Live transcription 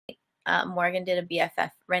Morgan did a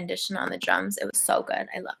BFF rendition on the drums. It was so good.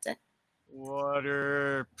 I loved it. What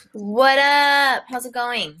up? What up? How's it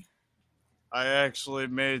going? I actually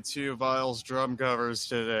made 2 Vialsss drum covers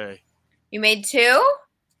today. You made 2? Yeah,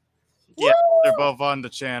 Woo! they're both on the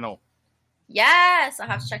channel. Yes, I'll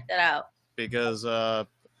have to check that out. Because for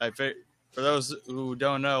those who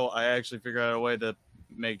don't know, I actually figured out a way to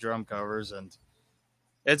make drum covers, and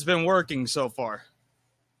it's been working so far.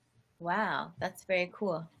 Wow, that's very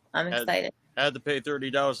cool. I'm excited. I had to pay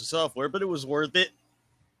 $30 for software, but it was worth it.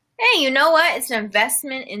 Hey, you know what? It's an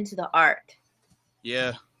investment into the art.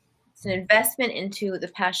 Yeah. It's an investment into the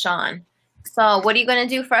passion. So what are you going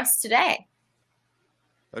to do for us today?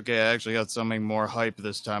 Okay, I actually got something more hype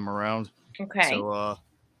this time around. Okay. So,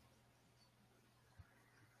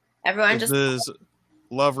 everyone this just... is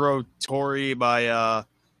Luvratory by,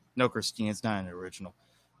 no, Christine, it's not an original.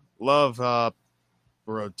 Luvratory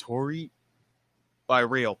by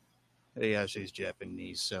Reol. Yeah, she's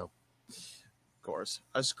Japanese, so... Of course,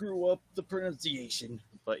 I screw up the pronunciation,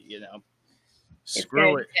 but you know,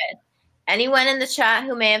 screw it. Good. Anyone in the chat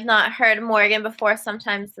who may have not heard Morgan before,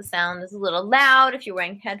 sometimes the sound is a little loud. If you're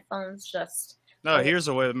wearing headphones, just... No, here's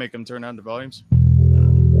a way to make them turn down the volumes.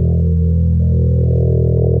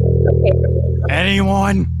 Okay.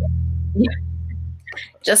 Anyone?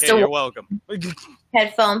 Just okay, you're welcome.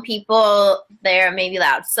 Headphone people, they're maybe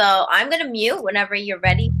loud. So I'm going to mute whenever you're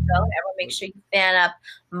ready to go. Everyone make sure you fan up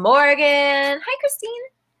Morgan. Hi, Christine.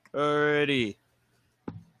 Alrighty.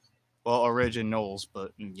 Well, originals,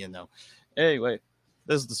 but, you know. Anyway,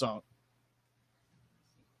 this is the song.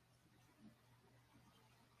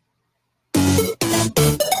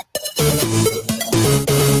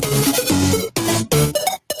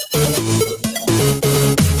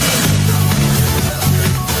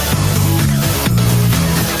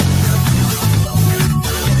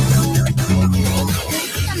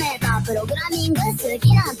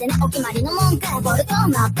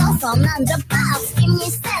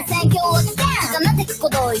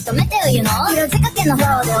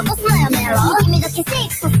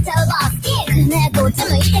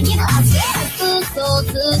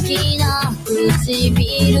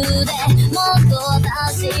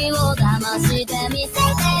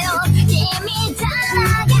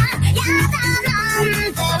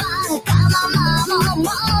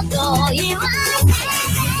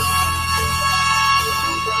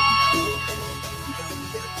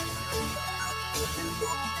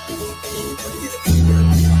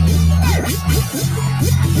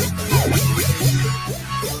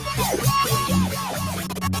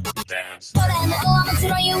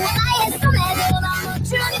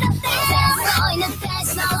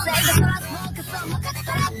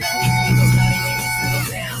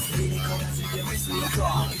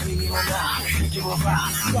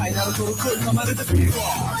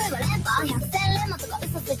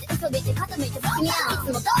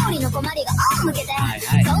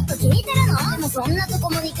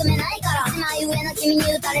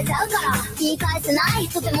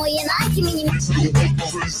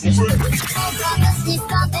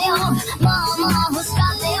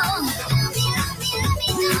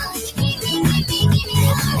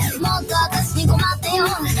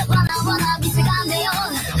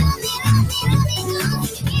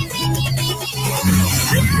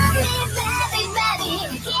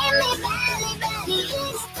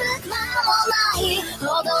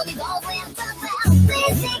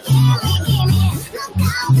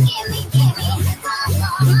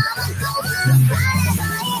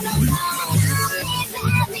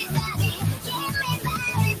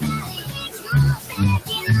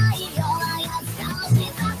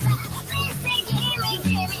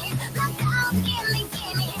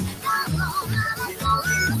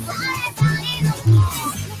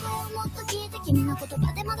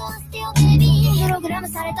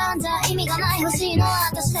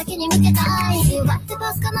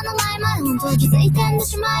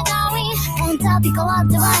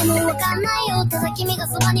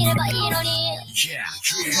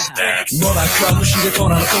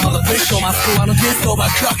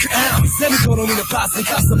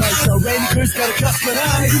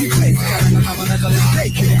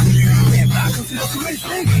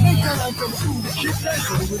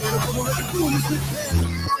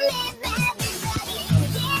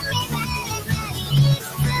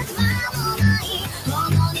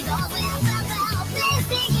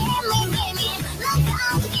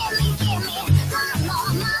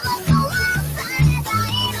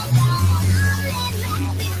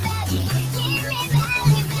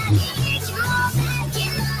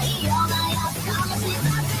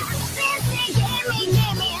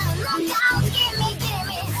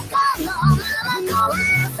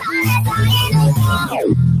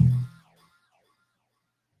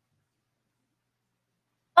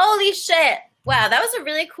 Holy shit. Wow, that was a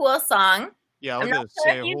really cool song. Yeah, I I'm was not gonna sure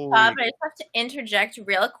say, if you holy. saw, but I just have to interject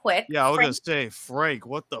real quick. Yeah, I was Frank, gonna say, Frank,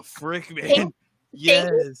 what the frick, man? thank you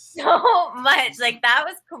Yes. so much. Like, that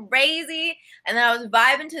was crazy. And then I was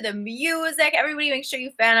vibing to the music. Everybody make sure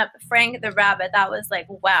you fan up Frank the Rabbit. That was like,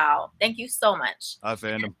 wow. Thank you so much. I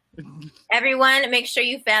fanned him. Everyone, make sure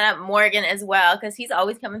you fan up Morgan as well, because he's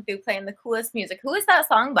always coming through playing the coolest music. Who is that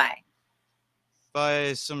song by?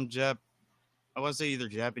 By some I want to say either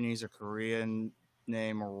Japanese or Korean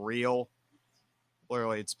name, Reol.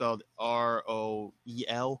 Literally, it's spelled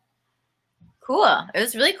R-O-E-L. Cool. It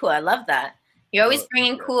was really cool. I love that. You're always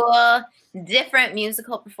bringing cool, different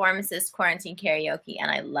musical performances, quarantine karaoke, and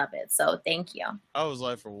I love it. So thank you. I was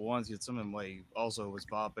like, for once, get someone like also was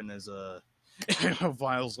popping as a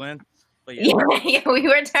Vialsss land. But yeah. Yeah, we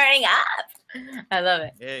were turning up. I love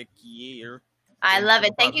it. Heck yeah. I love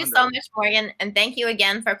it. Thank you so much, Morgan, and thank you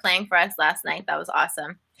again for playing for us last night. That was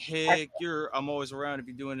awesome. Heck, I'm always around if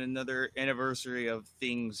you're doing another anniversary of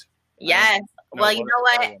things. Yes. Well, you know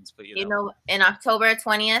what? Ones, but, you know, in October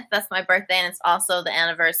 20th, that's my birthday, and it's also the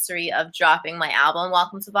anniversary of dropping my album,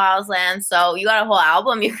 Welcome to Vialsss Land. So you got a whole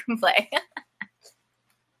album you can play.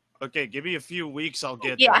 Okay, give me a few weeks, I'll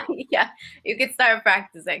get yeah, there. yeah. You could start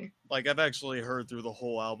practicing. Like, I've actually heard through the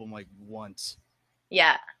whole album, like, once.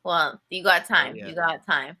 Yeah, well, you got time. Yeah. You got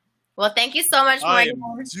time. Well, thank you so much, Morgan.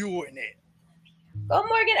 I'm doing it. Go,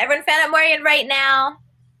 Morgan. Everyone fan up Morgan right now.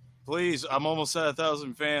 Please, I'm almost at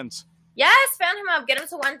 1,000 fans. Yes, fan him up. Get him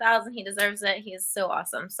to 1,000. He deserves it. He is so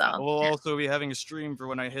awesome. So we'll also be having a stream for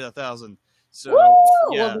when I hit 1,000. So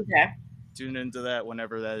woo! Yeah, we'll be there. Tune into that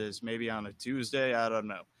whenever that is. Maybe on a Tuesday. I don't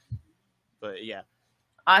know. But yeah.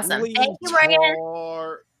 Awesome. Thank you,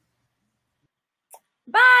 Morgan.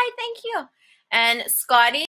 Bye. Thank you. And Scotty.